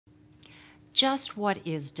Just what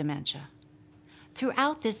is dementia?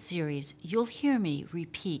 Throughout this series, you'll hear me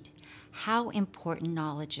repeat how important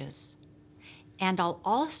knowledge is. And I'll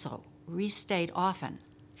also restate often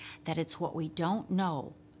that it's what we don't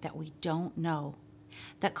know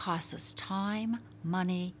that costs us time,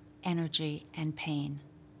 money, energy, and pain.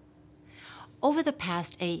 Over the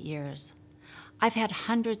past 8 years, I've had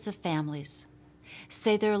hundreds of families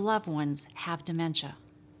say their loved ones have dementia.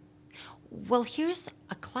 Well, here's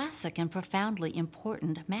a classic and profoundly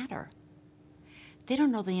important matter. They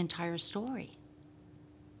don't know the entire story.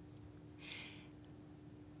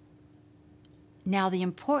 Now, the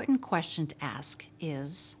important question to ask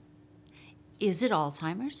is it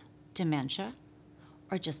Alzheimer's, dementia,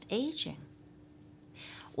 or just aging?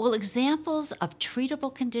 Well, examples of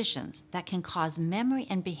treatable conditions that can cause memory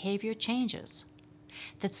and behavior changes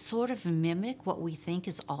that sort of mimic what we think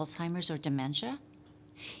is Alzheimer's or dementia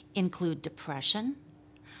include depression,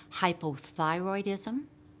 hypothyroidism,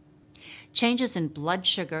 changes in blood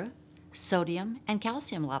sugar, sodium, and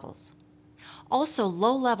calcium levels. Also,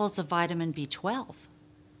 low levels of vitamin B12.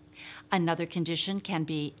 Another condition can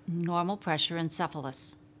be normal pressure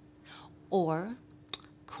encephalitis or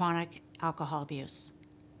chronic alcohol abuse.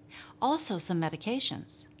 Also, some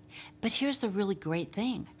medications. But here's the really great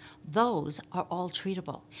thing. Those are all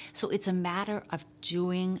treatable. So it's a matter of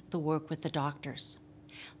doing the work with the doctors.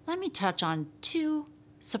 Let me touch on 2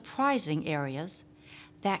 surprising areas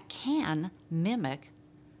that can mimic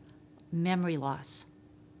memory loss.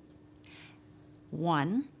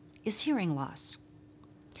 One is hearing loss.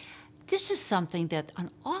 This is something that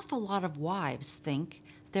an awful lot of wives think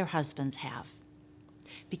their husbands have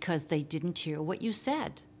because they didn't hear what you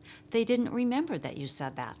said. They didn't remember that you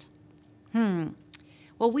said that.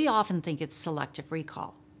 Well, we often think it's selective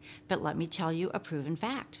recall, but let me tell you a proven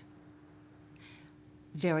fact.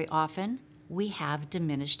 Very often, we have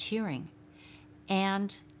diminished hearing,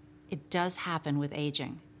 and it does happen with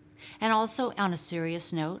aging. And also, on a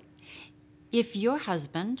serious note, if your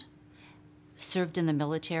husband served in the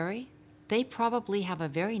military, they probably have a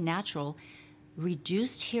very natural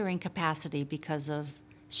reduced hearing capacity because of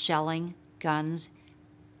shelling, guns,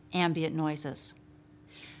 ambient noises.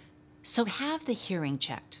 So have the hearing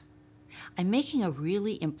checked. I'm making a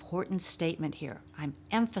really important statement here. I'm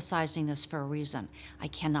emphasizing this for a reason. I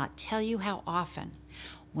cannot tell you how often,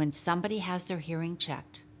 when somebody has their hearing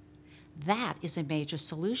checked, that is a major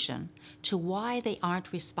solution to why they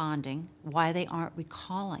aren't responding, why they aren't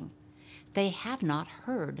recalling. They have not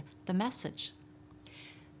heard the message.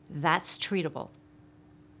 That's treatable.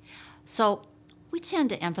 So we tend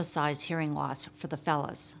to emphasize hearing loss for the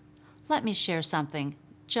fellas. Let me share something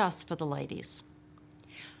just for the ladies.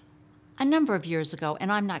 A number of years ago,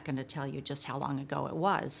 and I'm not going to tell you just how long ago it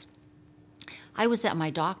was, I was at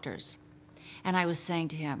my doctor's, and I was saying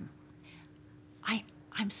to him,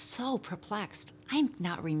 I'm so perplexed. I'm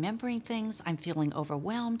not remembering things. I'm feeling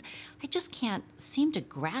overwhelmed. I just can't seem to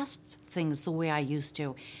grasp things the way I used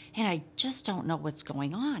to, and I just don't know what's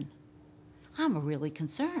going on. I'm really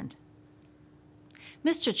concerned.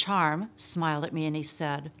 Mr. Charm smiled at me and he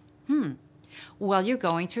said, well, you're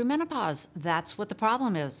going through menopause. That's what the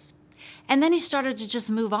problem is. And then he started to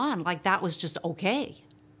just move on like that was just okay.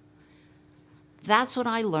 That's when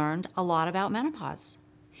I learned a lot about menopause.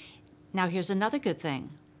 Now, here's another good thing.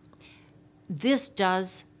 This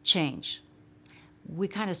does change. We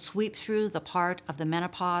kind of sweep through the part of the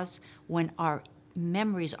menopause when our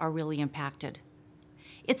memories are really impacted.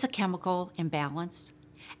 It's a chemical imbalance,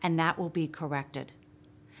 and that will be corrected.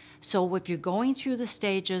 So if you're going through the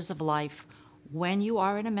stages of life when you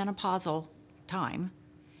are in a menopausal time,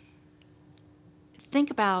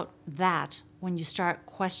 think about that when you start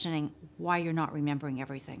questioning why you're not remembering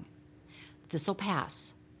everything. This will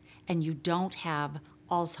pass, and you don't have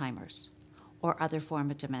Alzheimer's or other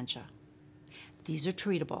form of dementia. These are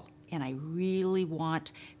treatable, and I really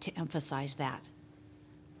want to emphasize that.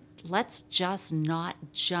 Let's just not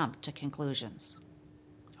jump to conclusions.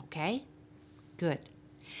 Okay? Good.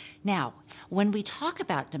 Now, when we talk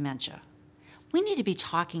about dementia, we need to be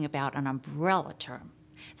talking about an umbrella term.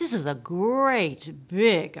 This is a great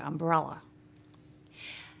big umbrella.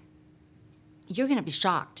 You're going to be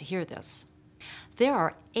shocked to hear this. There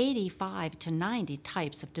are 85 to 90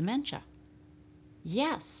 types of dementia.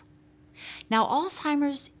 Yes. Now,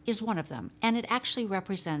 Alzheimer's is one of them, and it actually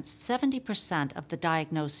represents 70% of the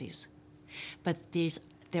diagnoses. But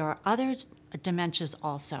there are other dementias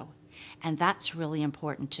also, and that's really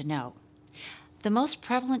important to know. The most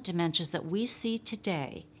prevalent dementias that we see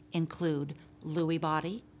today include Lewy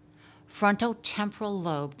body, frontotemporal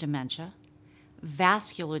lobe dementia,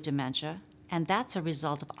 vascular dementia, and that's a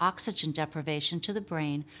result of oxygen deprivation to the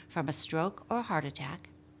brain from a stroke or heart attack.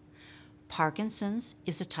 Parkinson's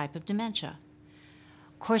is a type of dementia.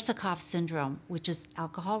 Korsakoff syndrome, which is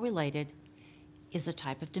alcohol-related, is a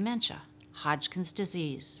type of dementia. Hodgkin's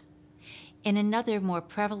disease. In another more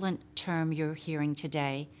prevalent term you're hearing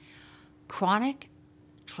today, chronic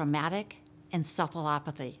traumatic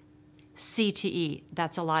encephalopathy. CTE,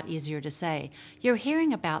 that's a lot easier to say. You're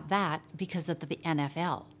hearing about that because of the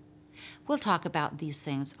NFL. We'll talk about these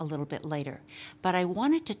things a little bit later, but I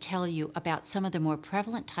wanted to tell you about some of the more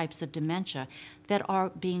prevalent types of dementia that are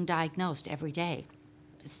being diagnosed every day.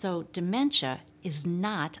 So dementia is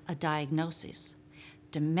not a diagnosis.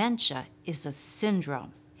 Dementia is a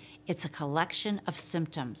syndrome. It's a collection of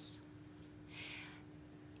symptoms.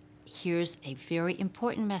 Here's a very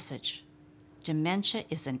important message. Dementia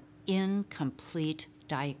is an incomplete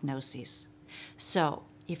diagnosis. So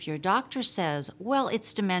if your doctor says, well,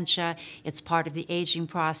 it's dementia, it's part of the aging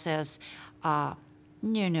process,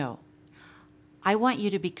 no. I want you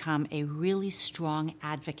to become a really strong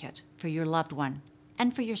advocate for your loved one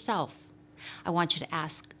and for yourself. I want you to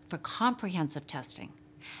ask for comprehensive testing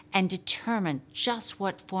and determine just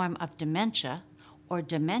what form of dementia or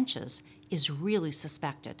dementias is really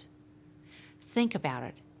suspected. Think about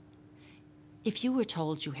it. If you were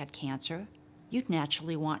told you had cancer, you'd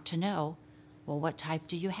naturally want to know, well, what type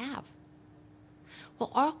do you have?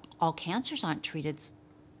 Well, all cancers aren't treated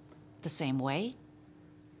the same way.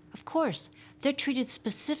 Of course, they're treated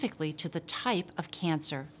specifically to the type of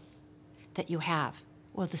cancer that you have.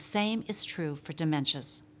 Well, the same is true for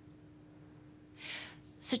dementias.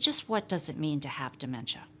 So just what does it mean to have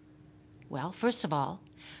dementia? Well, first of all,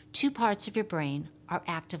 2 parts of your brain are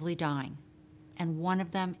actively dying, and one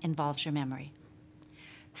of them involves your memory.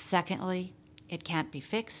 Secondly, it can't be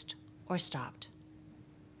fixed or stopped.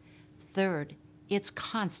 Third, it's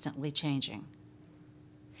constantly changing.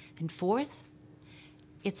 And fourth,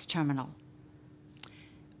 it's terminal.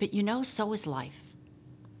 But so is life.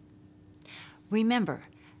 Remember,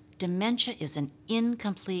 dementia is an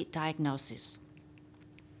incomplete diagnosis.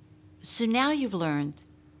 So now you've learned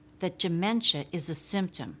that dementia is a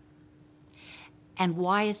symptom and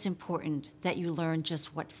why it's important that you learn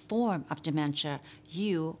just what form of dementia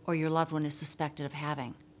you or your loved one is suspected of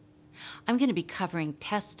having. I'm going to be covering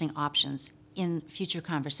testing options in future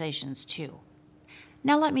conversations too.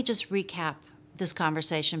 Now let me just recap this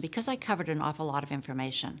conversation because I covered an awful lot of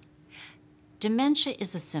information. Dementia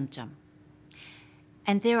is a symptom,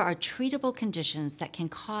 and there are treatable conditions that can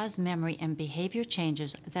cause memory and behavior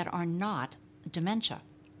changes that are not dementia.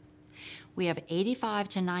 We have 85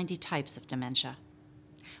 to 90 types of dementia,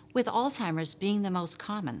 with Alzheimer's being the most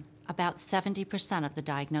common, about 70% of the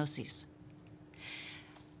diagnoses.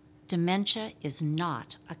 Dementia is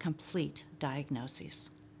not a complete diagnosis.